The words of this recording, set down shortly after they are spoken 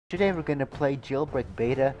Today we're gonna play Jailbreak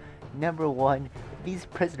Beta number 1. These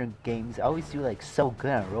prisoner games always do like so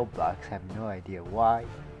good on Roblox. I have no idea why.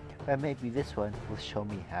 But maybe this one will show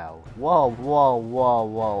me how. Whoa, whoa, whoa,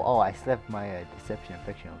 whoa. Oh, I slept my Deception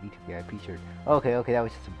Infection Elite VIP shirt. Okay, that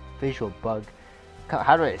was just a visual bug.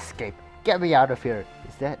 How do I escape? Get me out of here.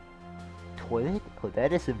 Is that toilet? Oh,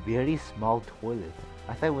 that is a very small toilet.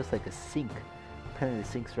 I thought it was like a sink. Apparently the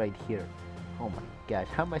sink's right here. Oh my gosh,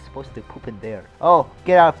 how am I supposed to poop in there? Oh,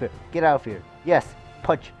 get out of here, get out of here. Yes,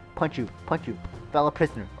 punch you, fellow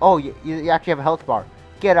prisoner. Oh, you actually have a health bar.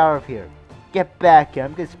 Get out of here. Get back here,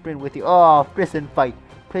 I'm gonna sprint with you. Oh, prison fight.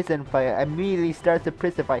 Immediately starts a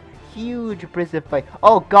prison fight. Huge prison fight.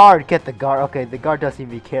 Oh, guard, get the guard. Okay, the guard doesn't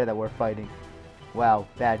even care that we're fighting. Wow,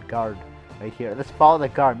 bad guard right here. Let's follow the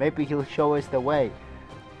guard. Maybe he'll show us the way.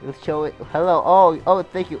 He'll show it. Hello, oh,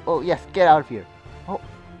 thank you. Oh, yes, get out of here. Oh.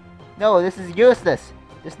 No, this is useless.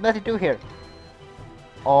 There's nothing to do here.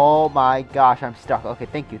 Oh my gosh, I'm stuck. Okay,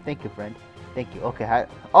 thank you, friend. Thank you. Okay,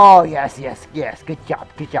 oh yes. Good job,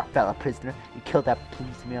 fellow prisoner. You killed that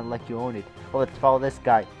policeman like you own it. Oh, let's follow this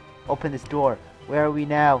guy. Open this door. Where are we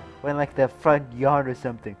now? We're in like the front yard or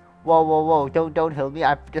something. Whoa! Don't help me.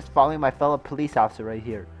 I'm just following my fellow police officer right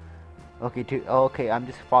here. Okay, okay, I'm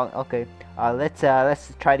just following. Okay, let's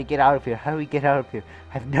try to get out of here. How do we get out of here?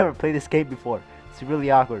 I've never played this game before. It's really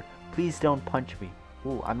awkward. Please don't punch me.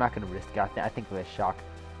 Ooh, I'm not gonna risk it. I think it was a shock.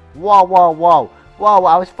 Whoa!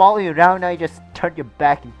 I was following you around. Now you just turned your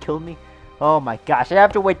back and killed me. Oh my gosh! I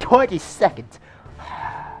have to wait 20 seconds.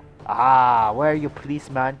 Where are you,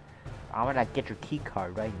 policeman? I'm gonna get your key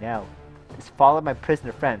card right now. Just follow my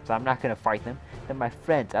prisoner friends. So I'm not gonna fight them. They're my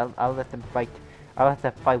friends. I'll let them fight. I'll let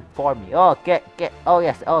them fight for me. Oh, get. Oh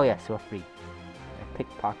yes, we're free.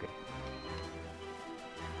 Pickpocket.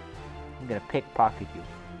 I'm gonna pickpocket you.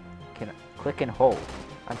 Click and hold.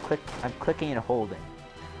 I'm clicking and holding.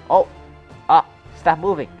 Oh! Stop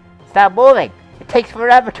moving! It takes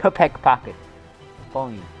forever to pickpocket.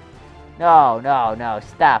 Phone you. No,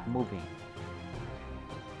 stop moving.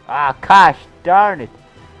 Gosh darn it.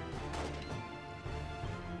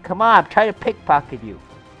 Come on, I'm trying to pickpocket you.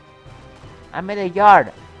 I'm in a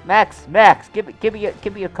yard. Max, give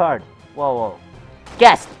me your card. Whoa.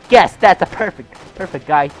 Guess, that's a perfect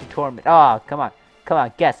guy to torment. Oh, come on,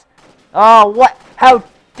 guess. Oh, what? How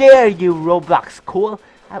dare you, Roblox cool?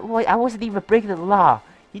 I wasn't even breaking the law.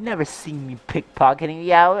 You never seen me pickpocketing.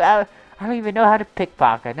 Yeah, I don't even know how to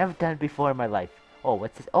pickpocket. I've never done it before in my life. Oh,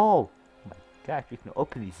 what's this? Oh my gosh, we can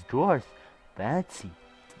open these drawers. Fancy.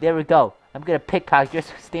 There we go. I'm gonna pickpocket.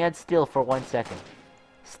 Just stand still for 1 second.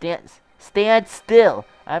 Stand still.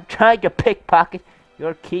 I'm trying to pickpocket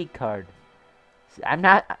your key card. I'm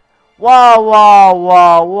not.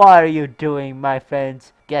 Whoa! What are you doing, my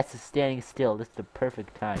friends? Guess is standing still. This is the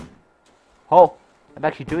perfect time. Oh, I'm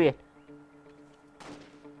actually doing it.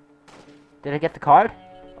 Did I get the card?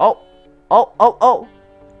 Oh!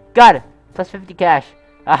 Got it. Plus 50 cash.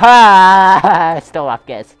 Aha! Still off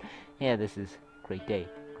guess. Yeah, this is great day,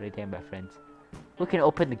 my friends. Who can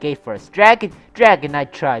open the gate for us? Dragon, I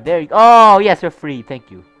tried. There you go. Oh, yes, we're free. Thank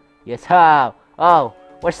you. Yes, how? Oh,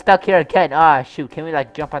 we're stuck here again. Shoot. Can we,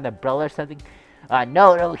 like, jump on the umbrella or something?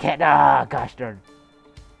 No, we can't. Gosh darn.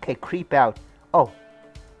 Okay, creep out. Oh,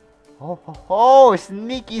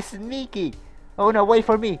 sneaky. Oh, no, wait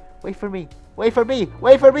for me. No, wait for me.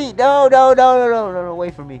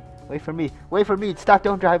 Wait for me. Stop,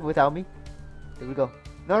 don't drive without me. There we go.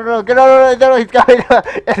 No, he's got it.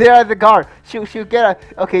 They're at the car. Shoot, get out.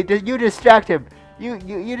 Okay, you distract him.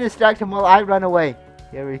 You distract him while I run away.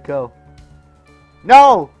 Here we go.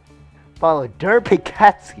 No! Follow Derpy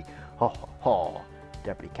Catsy.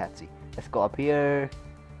 Derpy Catsy. Let's go up here.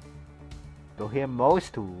 Go here,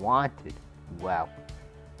 most wanted. Wow.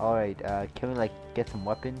 Alright, can we like get some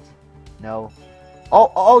weapons? No.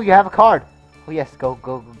 Oh, you have a card. Oh yes, go.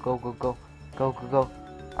 I'm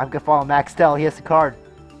gonna follow Max Dell. He has a card.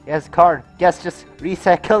 Yes, just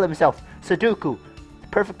reset, kill himself. Sudoku.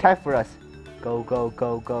 Perfect time for us.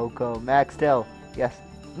 Go. Max Dell. Yes.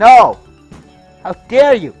 No! How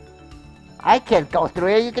dare you! I can't go through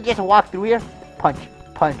here. You can just walk through here. Punch.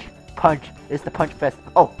 It's the punch fest.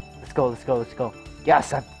 Oh, let's go.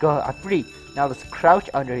 Yes, I'm free. Now let's crouch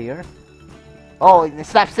under here. Oh,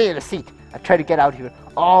 stop sitting in the seat. I try to get out here.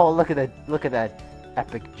 Oh, look at that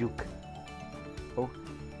epic juke. Oh.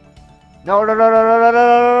 No.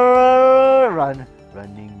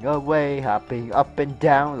 Running away, hopping up and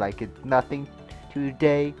down like it's nothing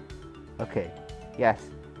today. Okay. Yes.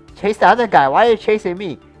 Chase the other guy. Why are you chasing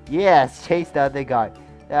me? Yes, chase the other guy.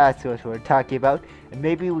 That's what we're talking about. And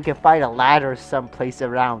maybe we can find a ladder someplace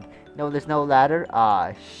around. No, there's no ladder.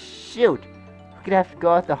 Shoot. We're gonna have to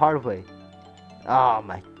go out the hard way. Oh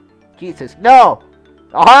my Jesus. No!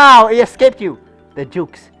 Oh, he escaped you! The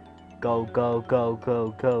jukes. Go, go, go,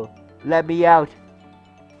 go, go. Let me out.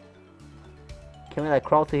 Can we like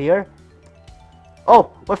crawl through here?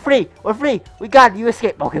 Oh, we're free! We're free! We got it! You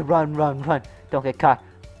escaped! Okay, run, run, run. Don't get caught.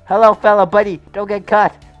 Hello, fella buddy! Don't get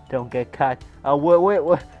caught! Don't get caught.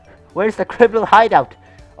 Where's the criminal hideout?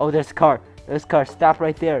 Oh, there's a car. There's a car. Stop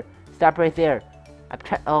right there. Stop right there. I'm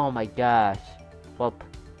trying. Oh my gosh. Well,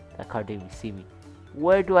 that car didn't even see me.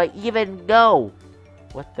 Where do I even go?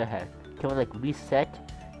 What the heck? Can we like reset?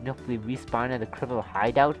 And hopefully respawn in the criminal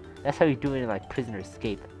hideout? That's how you do it in like Prisoner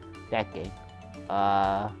Escape. That game.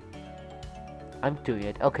 I'm doing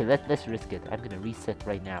it. Okay, let's risk it. I'm gonna reset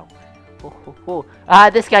right now.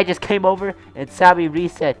 Ah, this guy just came over and saw me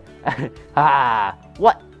reset. Ah,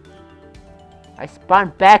 what? I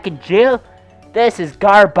spawned back in jail? This is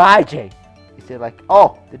garbage. Is it like,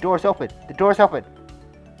 oh, the door's open. The door's open.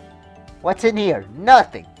 What's in here?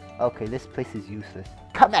 Nothing. Okay, this place is useless.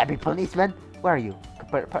 Come at me, policeman. Where are you?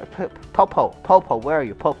 Popo, Popo, where are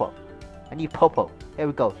you, Popo? I need Popo. There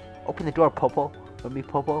we go. Open the door, Popo. Let me,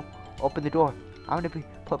 Popo. Open the door. I want to be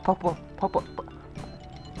Popo.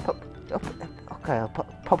 Okay,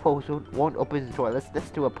 Popo won't open the door.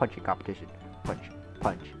 Let's do a punching competition. Punch,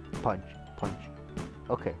 punch, punch, punch.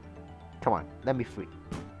 Okay, come on, let me free.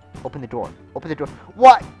 Open the door. Open the door.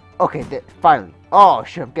 What? Okay, finally. Oh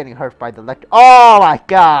shit, I'm getting hurt by the electric. Oh my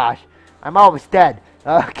gosh, I'm almost dead.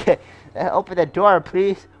 Okay, open the door,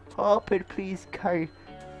 please. Open, please, kind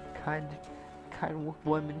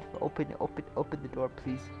woman. Open the door,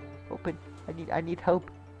 please. Open. I need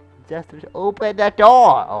help. Just open the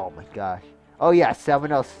door. Oh my gosh. Oh yeah,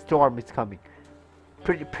 someone else. Storm is coming.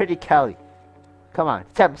 Pretty Kelly. Come on,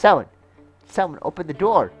 someone, open the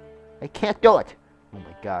door. I can't do it. Oh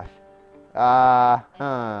my gosh.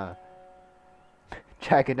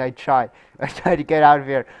 Dragon, I tried to get out of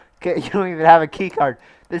here. You don't even have a key card.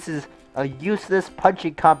 This is a useless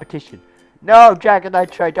punching competition. No, Dragon, I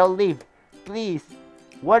tried. Don't leave, please.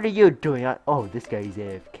 What are you doing? Oh, this guy is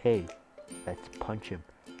AFK. Let's punch him.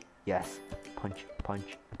 Yes. Punch,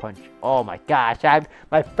 punch, punch. Oh my gosh,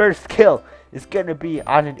 my first kill is gonna be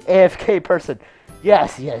on an AFK person.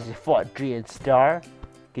 Yes, you fought Drian Star.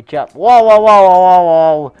 Good job.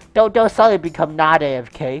 Whoa. Don't suddenly become not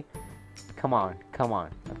AFK. Come on.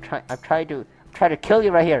 I'm trying to kill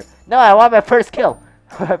you right here. No, I want my first kill.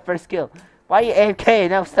 My first kill. Why are you AFK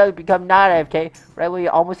and now suddenly become not AFK right when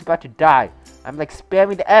you're almost about to die? I'm like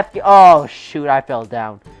spamming the F key. Oh shoot, I fell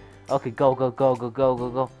down. Okay, go.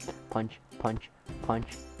 Punch. Punch.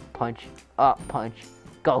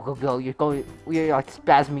 Go. You're like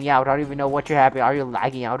spasming out. I don't even know what you're having. Are you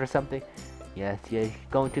lagging out or something? Yes.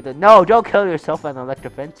 Going to the. No, don't kill yourself on the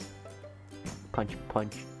electric fence. Punch.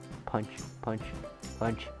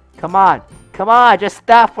 Come on. Just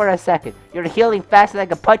stop for a second. You're healing faster than I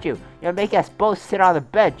can punch you. You're making us both sit on the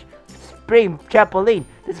bench. Spring trampoline.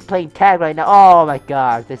 This is playing tag right now. Oh my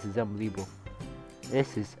god, this is unbelievable.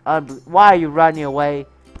 Why are you running away?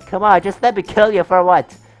 Come on, just let me kill you for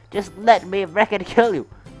what? Just let me freaking kill you.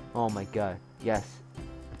 Oh my god. Yes,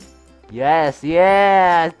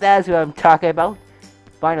 that's what I'm talking about.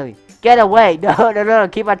 Finally. Get away. No.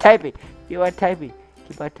 Keep on typing. I'm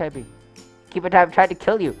trying to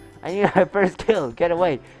kill you. I need my first kill. Get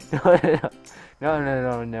away.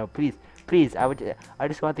 No. Please. I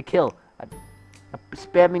just want to kill. I'm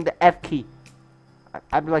spamming the F key.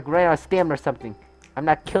 I'm like running out of stamina or something. I'm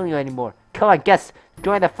not killing you anymore. Come on, guess.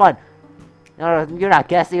 Join the fun. No, you're not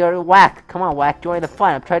guessing. You're Whack. Come on, Whack. Join the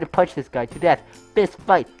fun. I'm trying to punch this guy to death. Fist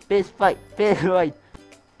fight.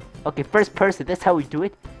 Okay, first person. That's how we do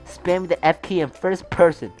it. Spam the F key in first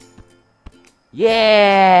person.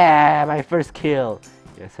 Yeah, my first kill.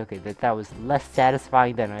 Yes, okay. That was less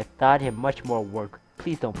satisfying than I thought. Had much more work.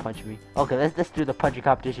 Please don't punch me. Okay, let's do the punching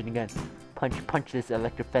competition again. Punch this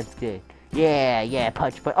electric fence kid. Yeah,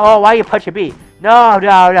 punch. Oh, why are you punching me? No.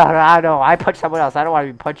 I punch someone else. I don't want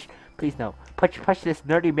to be punched. Please, no. Punch this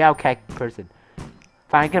nerdy meow cat person.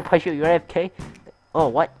 Fine, I'm gonna punch you. You're AFK? Oh,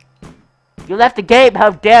 what? You left the game.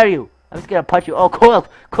 How dare you? I'm just gonna punch you. Oh, cool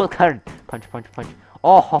card. Punch.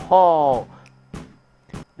 Oh, ho.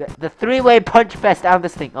 The three-way punch fest on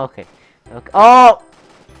this thing. Okay. Oh!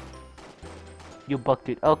 You bucked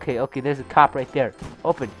it. Okay, there's a cop right there.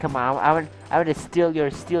 Open. Come on, I want to steal your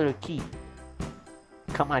key.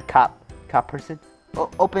 Come on, cop person.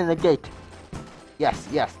 Open the gate. Yes,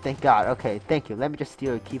 thank God. Okay, thank you. Let me just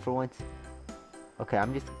steal your key for once. Okay,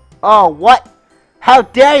 I'm just. Oh, what? How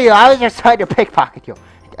dare you? I was just trying to pickpocket you.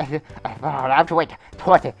 I have to wait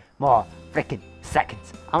 20 more freaking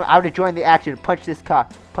seconds. I'm to join the action. Punch this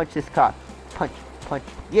cop. Punch, punch.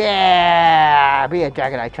 Yeah! Be a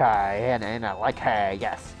dragon I try, and I like her,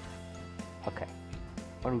 yes. Okay.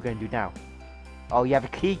 What are we gonna do now? Oh, you have a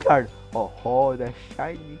key card. Oh, the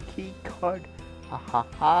shiny key card. Ha ha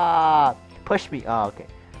ha. Push me. Oh, okay.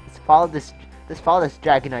 Let's follow this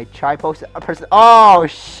Dragonite tri-post person. Oh,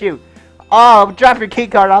 shoot. Oh, drop your key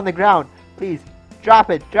card on the ground. Please. Drop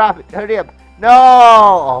it. Hurry up. No.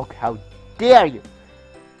 Oh, how dare you.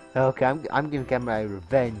 Okay, I'm gonna get my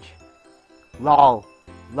revenge. Lol.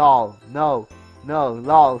 No.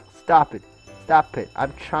 Lol. Stop it.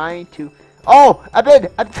 I'm trying to. Oh, I'm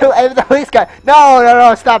the police guy.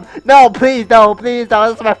 No, stop. No, please, no. This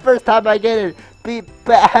is my first time I get it.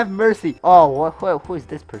 But have mercy. Oh, who is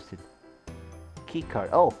this person? Key card.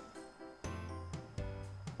 Oh.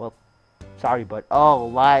 Well, sorry, but oh,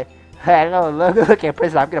 why? I don't know. Look at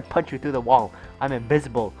prison. I'm gonna punch you through the wall. I'm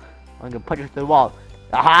invisible. I'm gonna punch you through the wall.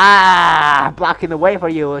 Aha! Blocking the way for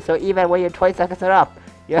you. So even when your 20 seconds are up,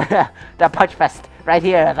 yeah, the punch fest right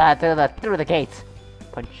here. Through the gates.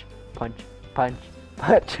 Punch. Come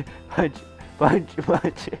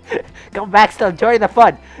back still, join the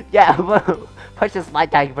fun. Yeah, punch this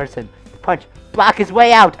light tag person. Punch, block his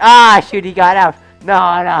way out. Ah, shoot, he got out.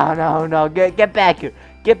 No. Get back here.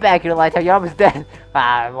 Light tag. You're almost dead.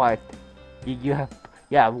 Ah, what? You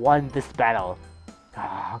have won this battle.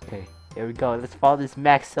 Ah, okay. Here we go. Let's follow this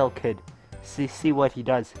Max Cell kid. See what he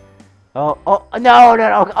does. Oh, no.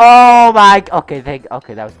 Oh my. Okay, that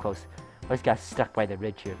was close. I just got stuck by the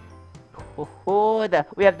ridge here.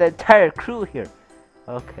 We have the entire crew here.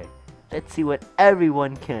 Okay, let's see what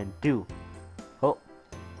everyone can do. Oh,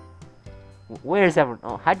 where's everyone?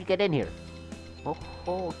 Oh, how'd you get in here?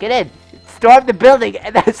 Oh, get in! Storm the building!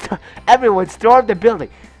 Everyone, storm the building!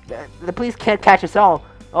 The police can't catch us all.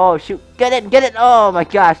 Oh shoot! Get in! Oh my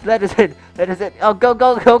gosh! Let us in! Oh, go!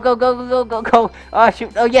 Oh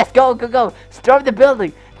shoot! Oh yes! Go! Storm the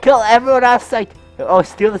building! Kill everyone out of sight! Oh,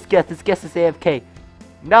 steal this guest! This guest is AFK.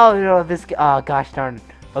 No, this. Oh gosh darn it.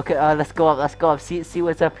 Okay, let's go up. See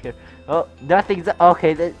what's up here. Oh, nothing's.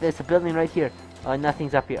 Okay, there's a building right here. Oh,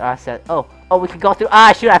 nothing's up here. Oh, we can go through.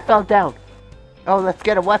 Ah, shoot! I fell down. Oh, let's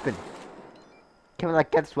get a weapon. Can we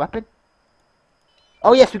get this weapon?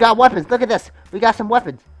 Oh yes, we got weapons. Look at this. We got some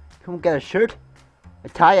weapons. Can we get a shirt? A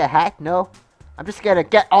tie? A hat? No. I'm just gonna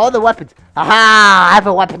get all the weapons. Aha! I have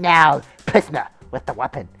a weapon now. Prisoner with the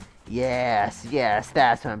weapon. Yes,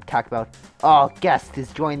 that's what I'm talking about. Oh, guest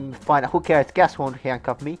is joining the fun. Who cares? Guest won't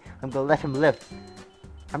handcuff me. I'm gonna let him live.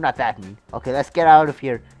 I'm not that mean. Okay, let's get out of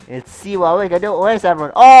here and see what we can do. Where's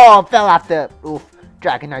everyone? Oh, fell off the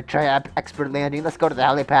Dragonite trap. Expert landing. Let's go to the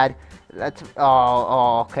helipad.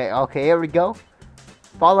 Okay, here we go.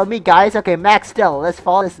 Follow me, guys. Okay, Max Still. Let's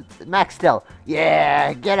follow this Max Still.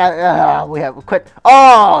 Yeah, get out. We have quit.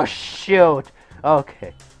 Oh, shoot.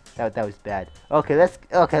 Okay. That was bad. Okay, let's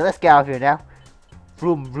get out of here now.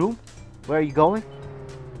 Room. Where are you going?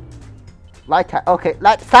 Light. Okay,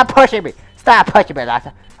 stop pushing me.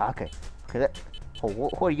 Light. Okay. Who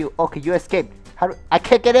are you? Okay, you escaped. I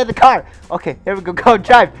can't get in the car. Okay, here we go. Go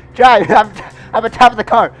drive. I'm on top of the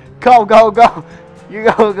car. Go. You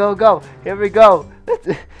go. Here we go.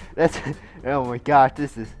 That's. Oh my gosh,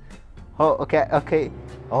 this is. Oh, okay.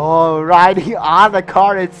 Oh, riding on the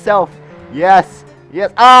car itself. Yes.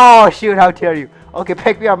 Oh, shoot, how dare you. Okay,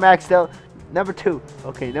 pick me up, Max, still. Number 2.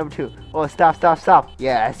 Okay, number 2. Oh, stop.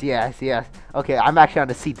 Yes. Okay, I'm actually on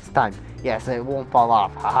the seat this time. Yes, it won't fall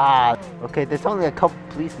off. Haha. Okay, there's only a couple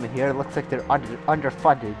policemen here. It looks like they're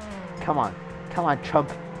underfunded. Come on, Trump.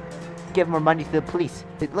 Give more money to the police.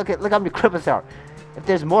 Look how many criminals there are. If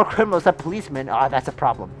there's more criminals than policemen, that's a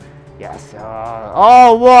problem. Yes.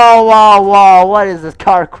 Oh, whoa. What is this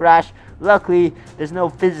car crash? Luckily, there's no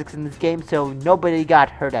physics in this game, so nobody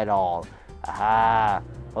got hurt at all. Aha.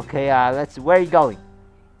 Okay, where are you going?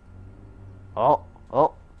 Oh,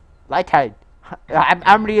 Lighthead.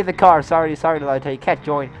 I'm reading the car. Sorry, Lighthead. You can't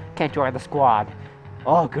join the squad.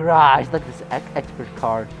 Oh, garage. Look at this expert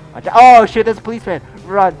car. Oh, shoot, there's a policeman.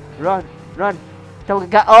 Run.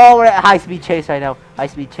 Don't get. Oh, we're at high-speed chase right now.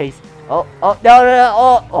 High-speed chase. Oh,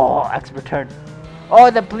 no. Oh, expert turn.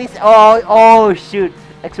 Oh, the police. Oh, shoot.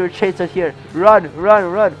 Expert chase us here. Run.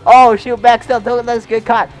 Oh, shoot, back still. Don't let us get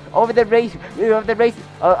caught. Over the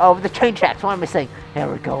over the train tracks. What am I saying? There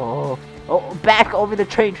we go. Oh, back over the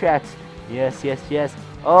train tracks. Yes.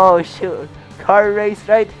 Oh, shoot. Car race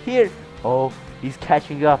right here. Oh, he's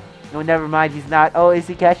catching up. No, never mind. He's not. Oh, is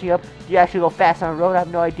he catching up? Do you actually go fast on the road? I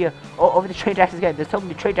have no idea. Oh, over the train tracks again. There's so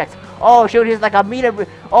many train tracks. Oh, shoot. He's like a meter.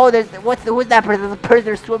 Oh, who's that person? There's a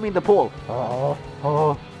prisoner swimming in the pool. Oh,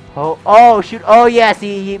 shoot. Oh, yes.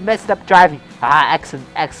 He messed up driving.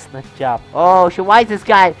 Excellent job. Oh, shoot. Why is this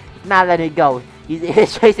guy not letting go.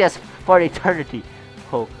 He's chasing us for eternity.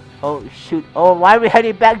 Oh, shoot. Oh, why are we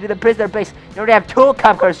heading back to the prisoner base? You already have 2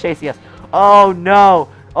 cop cars chasing us. Oh, no.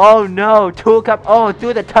 Oh, no. 2 cop. Oh,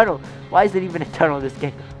 through the tunnel. Why is it even a tunnel in this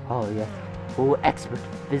game? Oh, yeah. Oh, expert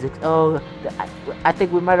physics. Oh, I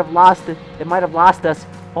think we might have lost it. They might have lost us.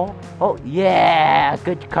 Oh, yeah.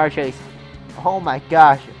 Good car chase. Oh, my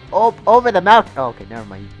gosh. Oh, over the mountain. Oh, okay, never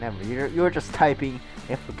mind. You were just typing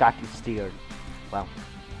and forgot to steer. Well.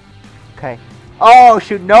 Okay. Oh,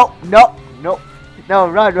 shoot. No. No,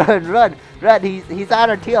 run. He's on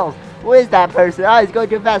our tails. Who is that person? Oh, he's going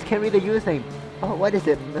too fast. Can't read the username. Oh, what is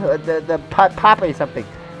it? The Papa something.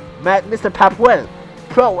 Mr. Papuel.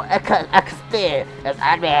 Pro Exter. As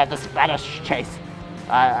I have the Spanish chase.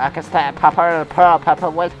 I can stand Papa.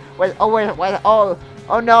 Wait. Oh,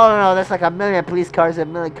 no. That's like a million police cars and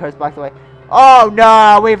a million cars blocked away. Oh,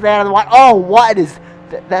 no. We've landed on the water. Oh, what is...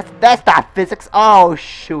 That's not physics. Oh,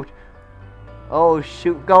 shoot. Oh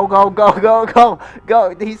shoot, go,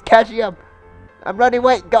 he's catching up. I'm running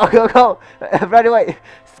away, go, I'm running away.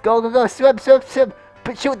 Go, swim. Shoot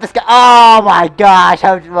this guy. Oh my gosh,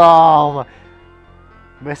 oh.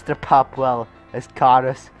 Mr. Popwell has caught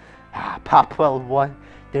us. Popwell 1,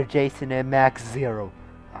 they're Jason and Max 0.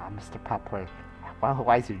 Mr. Popwell,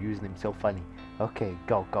 why is your username so funny? Okay,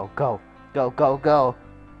 go.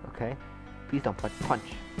 Okay, please don't punch.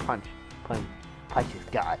 Punch his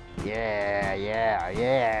god.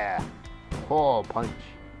 Yeah. Oh, punch.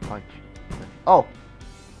 Oh.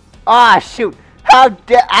 Ah, shoot. How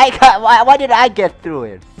did I got? Why did I get through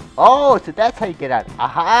it? Oh, so that's how you get out.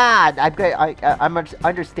 Aha! I'm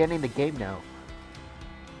understanding the game now.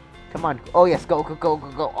 Come on. Oh yes, go.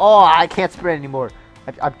 Oh, I can't sprint anymore.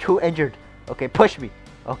 I'm too injured. Okay, push me.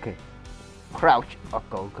 Okay. Crouch. Oh,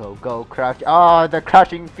 go. Crouch. Oh, the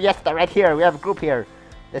crouching fiesta right here. We have a group here.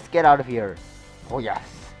 Let's get out of here. Oh yes.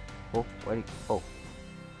 Oh, what?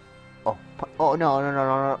 Oh no.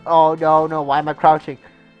 Oh no. Why am I crouching?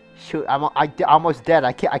 Shoot, I'm almost dead.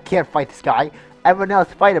 I can't fight this guy. Everyone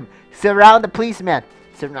else, fight him. Surround the policeman.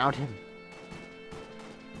 Surround him.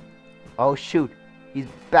 Oh shoot, he's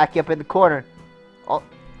back up in the corner. Oh,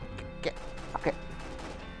 okay.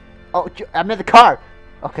 Oh, I'm in the car.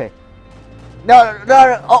 Okay. No.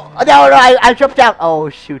 Oh no. I jumped out. Oh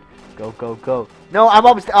shoot. Go. No, I'm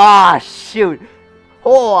almost. Ah, shoot.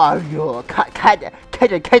 Oh, you cut it.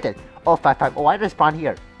 Oh, 5. Oh, I just spawned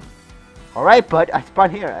here. Alright, bud, I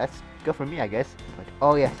spawned here. That's good for me, I guess. But,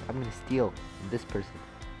 oh, yes, I'm gonna steal from this person.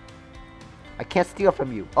 I can't steal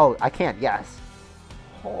from you. Oh, I can't, yes.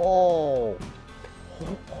 Oh.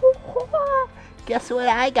 Guess what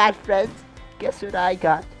I got, friends? Guess what I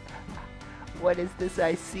got? What is this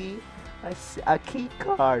I see? A key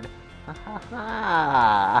card.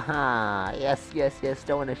 Yes.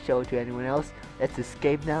 Don't want to show it to anyone else. Let's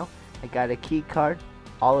escape now. I got a key card.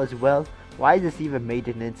 All is well. Why is this even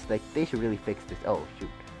maintenance? Like, they should really fix this. Oh, shoot.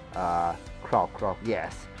 Crawl.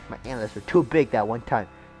 Yes. My antlers were too big that one time.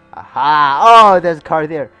 Aha. Oh, there's a car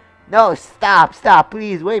there. No, stop.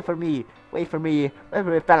 Please, wait for me. Fellow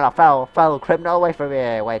criminal. Wait for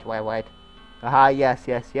me. Wait. Aha, yes.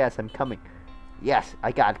 I'm coming. Yes,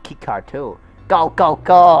 I got a key card too. Go.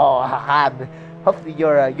 Hopefully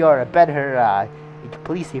you're a better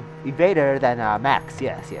police evader than Max.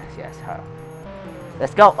 Yes.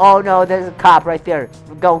 Let's go. Oh no, there's a cop right there.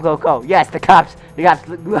 Go. Yes, the cops. They got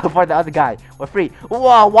for the other guy. We're free.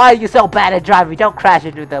 Whoa, why are you so bad at driving? Don't crash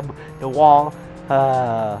into the wall.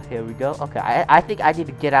 Here we go. Okay, I think I need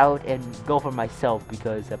to get out and go for myself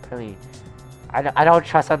because apparently I don't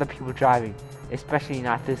trust other people driving, especially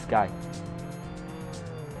not this guy.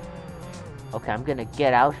 Okay, I'm gonna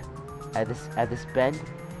get out at this bend.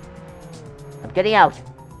 I'm getting out.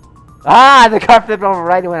 The car flipped over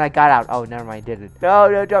right when I got out. Oh, never mind, didn't.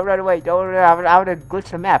 No, don't run away. Don't run away. I'm gonna glitch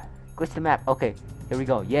the map. Okay, here we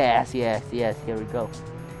go. Yes. Here we go.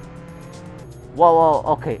 Whoa.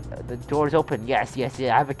 Okay, the door's open. Yes. I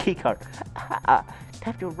have a key card.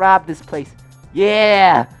 Time to rob this place.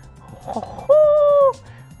 Yeah.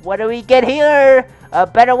 What do we get here? A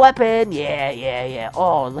better weapon. Yeah.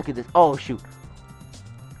 Oh, look at this. Oh, shoot.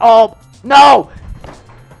 Oh, no.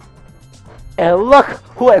 And look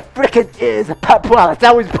who it freaking is. Popwell. It's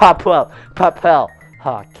always Popwell.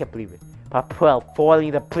 Oh, I can't believe it. Popwell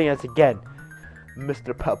foiling the plans again.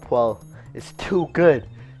 Mr. Popwell is too good.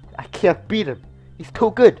 I can't beat him. He's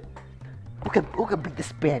too good. Who can beat the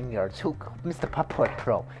Spaniards? Mr. Popwell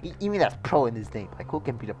Pro. Even that's pro in his name. Like, who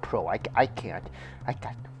can beat a pro? I can't. I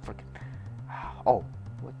got freaking. Oh,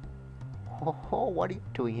 what? Oh, what are you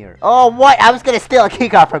doing here? Oh, what? I was gonna steal a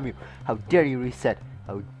keycard from you. How dare you reset?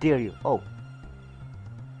 How dare you? Oh,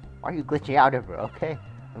 why are you glitching out of her? Okay,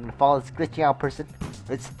 I'm gonna follow this glitching out person.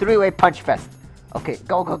 It's three-way punch fest. Okay,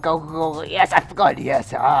 go, go, go, go, go. Yes, I forgot.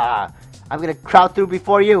 Yes, ah. I'm gonna crawl through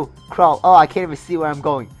before you. Crawl. Oh, I can't even see where I'm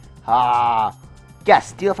going. Ah. Guest,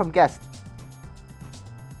 steal from guest.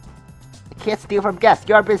 I can't steal from guest.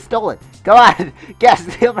 You already been stolen. Come on,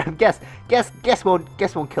 guest, steal from guest. Guest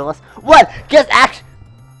won't kill us. What? Guest action.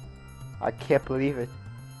 I can't believe it.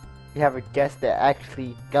 You have a guest that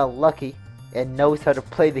actually got lucky and knows how to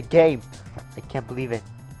play the game. I can't believe it.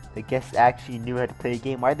 The guest actually knew how to play the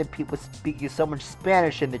game. Why are the people speaking so much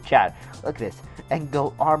Spanish in the chat? Look at this. And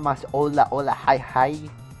go armas, hola, hola, hi, hi.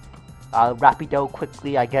 Rapido,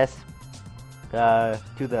 quickly, I guess. To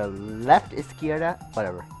the left, izquierda,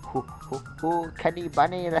 whatever. Kenny,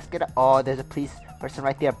 bunny, let's get it. Oh, there's a police person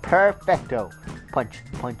right there. Perfecto. Punch,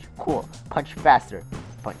 punch, cool. Punch faster.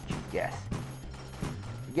 Punch, yes.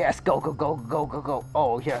 Yes, go, go, go, go, go, go.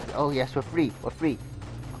 Oh, yes, we're free. We're free.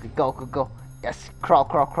 Okay, go, go, go. Yes, crawl,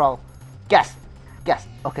 crawl, crawl. Guest, guest,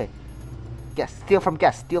 okay. Guest, steal from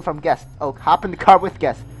guest, steal from guest. Oh, hop in the car with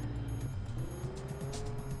guest.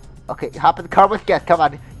 Okay, hop in the car with guest, come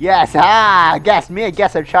on. Yes, guest, me and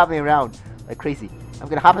guest are traveling around like crazy. I'm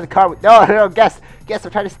gonna hop in the car with, no, guest,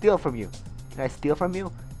 I'm trying to steal from you. Can I steal from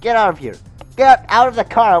you? Get out of here. Get out of the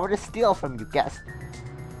car, I want to steal from you, guest.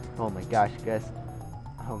 Oh my gosh, guest.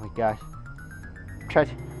 Oh my gosh.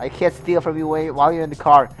 I can't steal from you while you're in the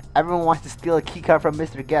car. Everyone wants to steal a keycard from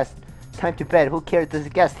Mr. Guest. Time to bed. Who cares? There's a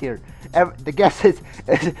guest here. The guest is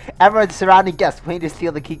everyone's surrounding guest, waiting to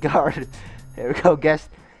steal the keycard. There we go, guest.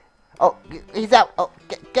 Oh, he's out. Oh,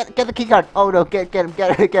 get the keycard. Oh no, get him,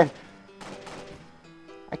 get him.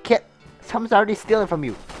 I can't. Someone's already stealing from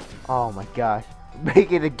you. Oh my gosh,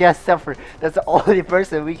 making the guest suffer. That's the only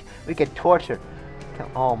person we can torture.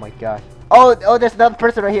 Oh my gosh. Oh, there's another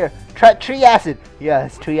person right here. Tree acid.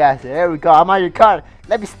 Yes, tree acid. There we go. I'm on your car.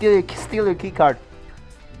 Let me steal your key card.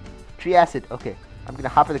 Tree acid. Okay, I'm gonna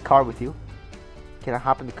hop in the car with you. Can I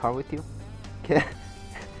hop in the car with you?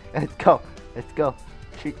 Let's go. Let's go.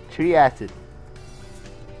 Tree acid.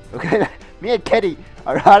 Okay, me and Kenny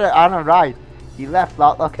are on a ride. He left.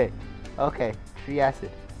 Okay. Okay. Tree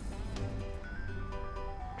acid.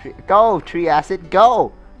 Go, tree acid.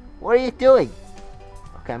 Go. What are you doing?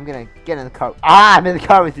 Okay, I'm gonna get in the car. I'm in the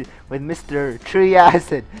car with Mr. Tree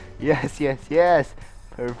Acid. Yes.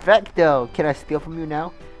 Perfecto. Can I steal from you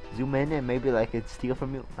now? Zoom in and maybe I could steal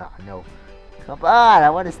from you. Ah, no. Come on,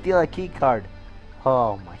 I want to steal a key card.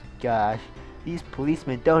 Oh my gosh. These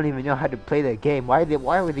policemen don't even know how to play the game. Why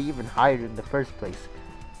were they even hired in the first place?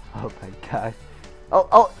 Oh my gosh.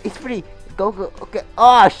 Oh, it's free. Go. Okay.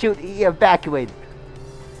 Oh shoot, he evacuated.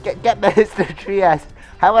 Get Mr. Tree Acid.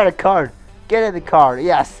 How about a card? Get in the car,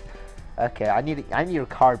 yes. Okay, I need your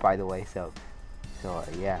card, by the way. So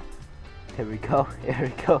yeah. Here we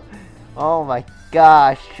go. Oh my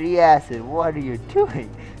gosh, Tree Acid, what are you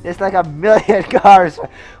doing? There's like a million cars.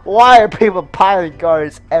 Why are people piling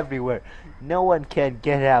cars everywhere? No one can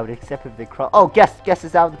get out except if they crawl. Oh, guest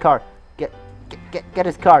is out of the car. Get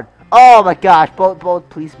his card. Oh my gosh, both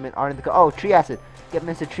policemen are in the car. Oh, Tree Acid, get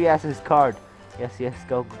Mr. Tree Acid's card. Yes,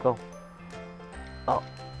 go.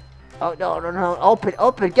 Oh no!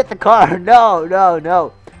 Open! Get the car! No!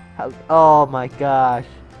 Oh my gosh!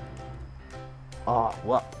 Oh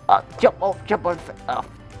well, jump on!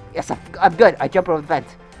 Yes, I'm good. I jump over the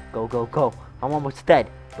fence. Go! I'm almost dead,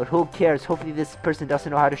 but who cares? Hopefully this person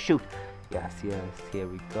doesn't know how to shoot. Yes. Here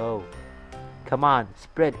we go. Come on,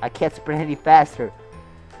 sprint! I can't sprint any faster.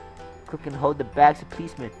 Quick and hold the bags of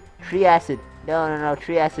policemen. Tree Acid! No!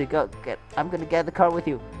 Tree Acid! Go! I'm gonna get in the car with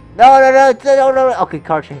you. No! Okay,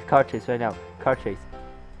 car chase right now. Car chase.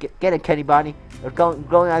 Get it, Kenny Bonnie. We're going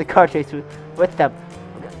on the car chase with them.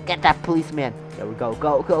 Get that policeman. There we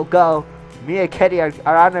go. Me and Kenny are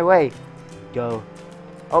on our way. Go.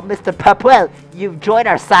 Oh, Mr. Papuel, you've joined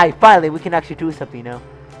our side. Finally, we can actually do something now.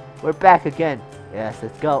 We're back again. Yes,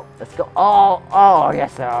 let's go. Oh,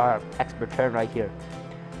 yes, expert turn right here.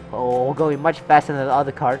 Oh, we're going much faster than the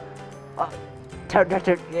other car. Oh, turn.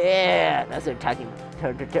 Yeah, that's what I'm talking about.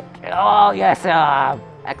 Turn. Oh, yes,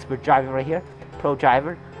 expert driving right here. Pro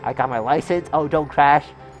driver. I got my license. Oh, don't crash.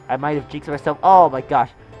 I might have jinxed myself. Oh, my gosh.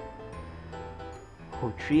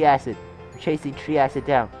 Oh, Tree Acid. I'm chasing Tree Acid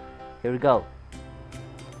down. Here we go.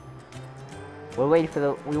 We're waiting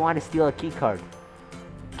for we want to steal a key card.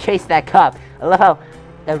 Chase that cop. I love how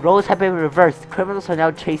the roles have been reversed. Criminals are now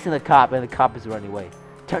chasing the cop and the cop is running away.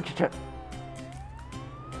 Turn.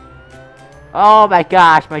 Oh my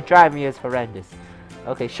gosh, my driving is horrendous.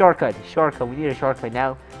 Okay, shortcut. We need a shortcut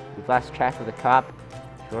now. We've lost track of the cop.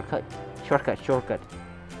 Shortcut.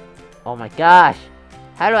 Oh my gosh.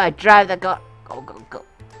 How do I drive the car? Go.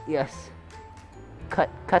 Yes.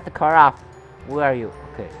 cut the car off. Where are you?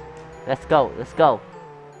 Okay. Let's go. Let's go.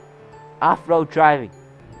 Off-road driving.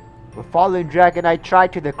 We're following Dragon Knight Tri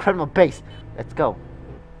to the criminal base. Let's go.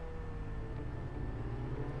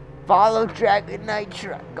 Follow Dragon Knight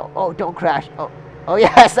Tri. Go. Oh, don't crash. Oh. Oh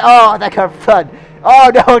yes. Oh, that car fun. Oh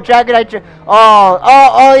no, Dragon Knight Tri.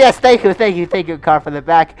 Oh yes. Thank you, car from the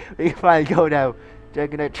back. We can finally go now.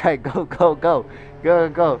 Dragon Knight Tri. Go.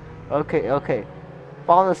 Okay.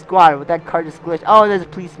 Follow the squad. With that car just glitched. Oh, there's a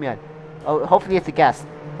policeman. Oh, hopefully it's a guest.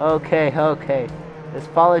 Okay. Let's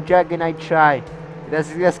follow Dragon Knight Tri.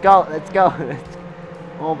 Let's go.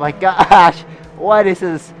 Oh my gosh. What is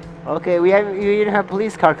this? Okay, we even have a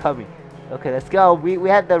police car coming. Okay, let's go. We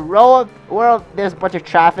have the row of world. There's a bunch of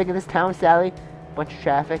traffic in this town, Sally. Bunch of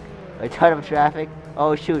traffic. A ton of traffic.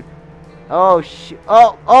 Oh shoot. Oh,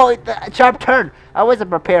 sharp turn. I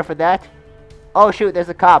wasn't prepared for that. Oh shoot, there's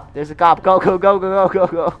a cop. Go.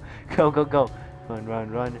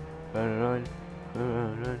 Run.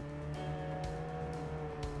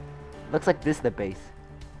 Looks like this is the base.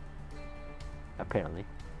 Apparently.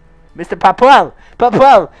 Mr. Papuel!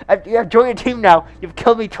 I've joined your team now. You've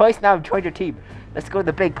killed me twice, now I've joined your team. Let's go to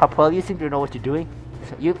the bank, Papuel. You seem to know what you're doing.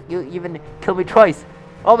 You even killed me twice.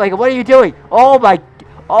 Oh my god, what are you doing? Oh my.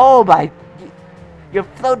 You're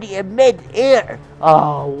floating in mid-air.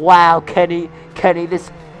 Oh, wow, Kenny, this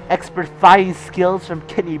expert flying skills from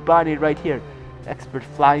Kenny Bonnie right here. Expert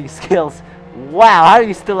flying skills. Wow, how are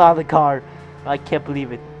you still out of the car? I can't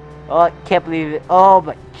believe it. Oh, I can't believe it. Oh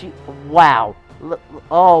my, wow. Look,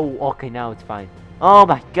 oh, okay, now it's fine. Oh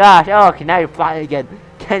my gosh. Oh, okay, now you're flying again.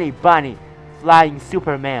 Kenny Bonnie, flying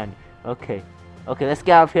Superman. Okay, let's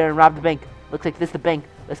get out of here and rob the bank. Looks like this is the bank.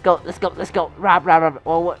 Let's go. Rob.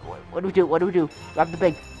 Oh, what do we do? Rob the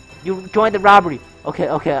bank. You joined the robbery. Okay.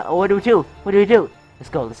 What do we do? Let's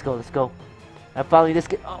go. I'm following this.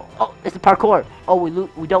 Oh, it's the parkour. Oh, we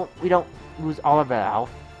don't lose all of our health.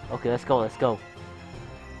 Okay, let's go.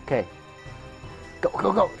 Okay. Go.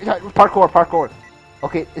 Parkour.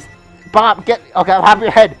 Okay, it's Bob. Okay, I'll have your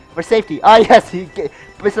head for safety. Oh yes,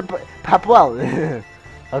 Mr. Papuel.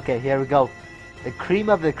 Okay, here we go. The cream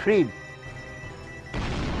of the cream.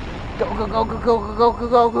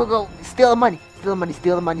 Go. Steal the money.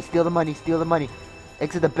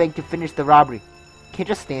 Exit the bank to finish the robbery. Can't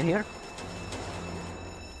just stand here.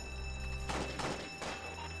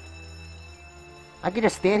 I can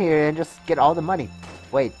just stand here and just get all the money.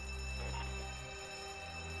 Wait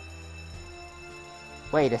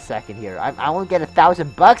a second here. I won't get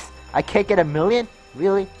 $1,000. I can't get $1 million?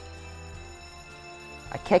 Really?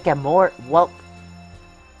 I can't get more? Well,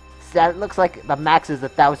 it looks like the max is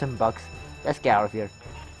 $1,000. Let's get out of here.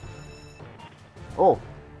 Oh.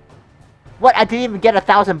 What? I didn't even get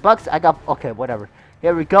 $1,000? I got... Okay, whatever.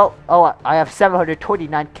 Here we go. Oh, I have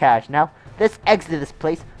 729 cash. Now, let's exit this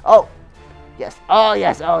place. Oh. Yes. Oh,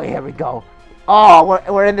 here we go. Oh,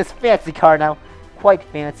 we're in this fancy car now. Quite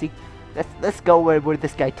fancy. Let's go where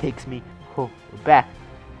this guy takes me. Oh, we're back.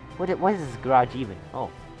 What is this garage even?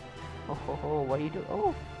 Oh, what do you do?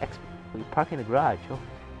 Oh, you park in the garage. Oh,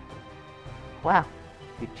 wow.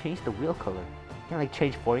 You changed the wheel color. Can I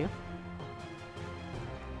change for you?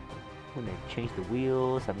 I'm gonna change the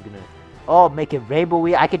wheels. I'm gonna make it rainbow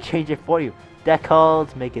wheel. I can change it for you.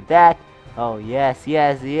 Decals, make it that. Oh yes.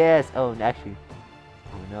 Oh, actually,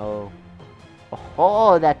 oh no.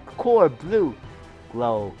 Oh, that core blue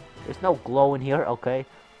glow. There's no glow in here. Okay,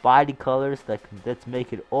 body colors. Let's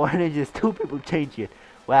make it orange. There's 2 people change it.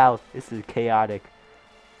 Wow, this is chaotic.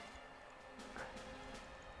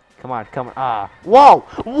 Come on. Ah, whoa.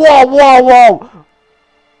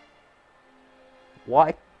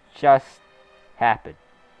 What just happened?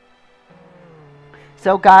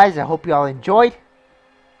 So guys, I hope you all enjoyed.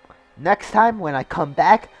 Next time when I come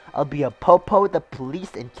back, I'll be a popo the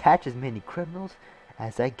police and catch as many criminals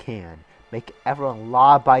as I can. Make everyone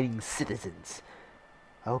law-abiding citizens.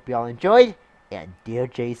 I hope you all enjoyed, and dear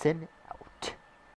Jason,